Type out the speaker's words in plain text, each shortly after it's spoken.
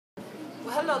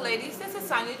Well, hello, ladies. This is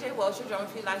Sonya J. Welch, your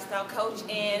drama-free lifestyle coach,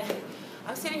 and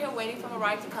I'm sitting here waiting for my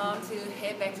ride to come to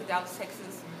head back to Dallas,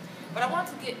 Texas. But I want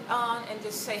to get on and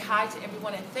just say hi to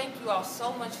everyone and thank you all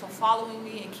so much for following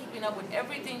me and keeping up with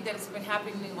everything that has been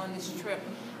happening on this trip.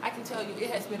 I can tell you it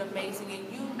has been amazing, and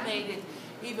you made it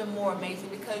even more amazing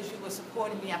because you were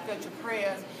supporting me. I felt your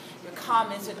prayers, your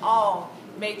comments, and all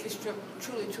made this trip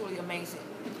truly, truly amazing.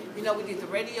 You know, we did the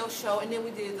radio show, and then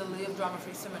we did the Live Drama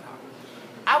Free seminar.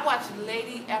 I watched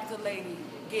lady after lady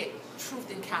get truth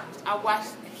encounters. I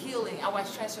watched healing. I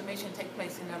watched transformation take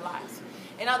place in their lives.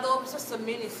 And although it was just a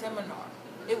mini seminar,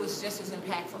 it was just as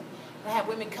impactful. I had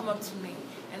women come up to me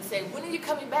and say, "When are you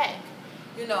coming back?"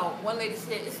 You know, one lady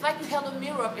said, "It's like you held a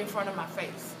mirror up in front of my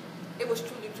face." It was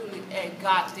truly, truly a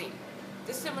God thing.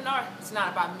 This seminar is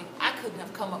not about me. I couldn't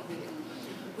have come up with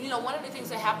it. You know, one of the things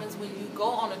that happens when you go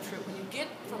on a trip, when you get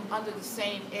from under the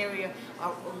same area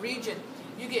or region,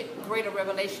 you get greater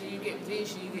revelation, you get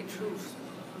vision, you get truth,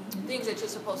 things that you're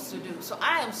supposed to do. So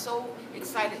I am so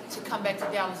excited to come back to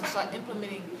Dallas and start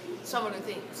implementing some of the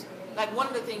things. Like one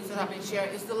of the things that I've been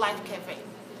sharing is the Life Cafe.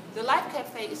 The Life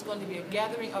Cafe is going to be a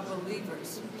gathering of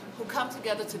believers who come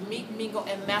together to meet, mingle,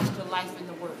 and master life in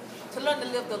the Word, to learn to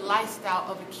live the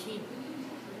lifestyle of a king.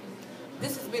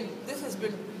 This has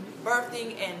been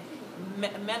birthing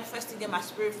and manifesting in my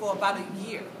spirit for about a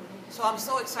year. So I'm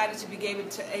so excited to be able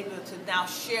to now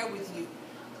share with you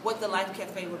what the Life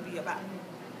Cafe will be about.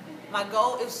 My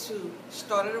goal is to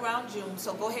start it around June,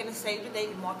 so go ahead and save the date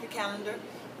and mark your calendar.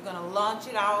 We're going to launch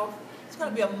it out. It's going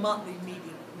to be a monthly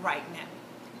meeting right now.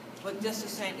 But just the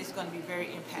same, it's going to be very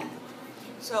impactful.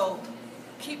 So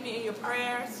keep me in your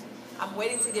prayers. I'm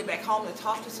waiting to get back home to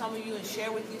talk to some of you and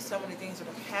share with you some of the things that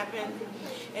have happened.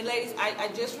 And ladies, I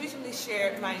just recently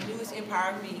shared my newest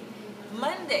Empower Me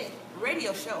Monday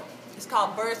radio show. It's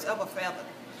called Birds of a Feather.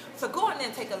 So go in there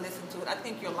and take a listen to it. I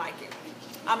think you'll like it.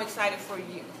 I'm excited for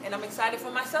you, and I'm excited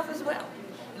for myself as well.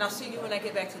 And I'll see you when I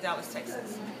get back to Dallas,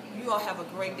 Texas. You all have a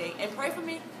great day, and pray for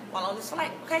me while on this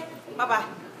flight, okay? Bye-bye.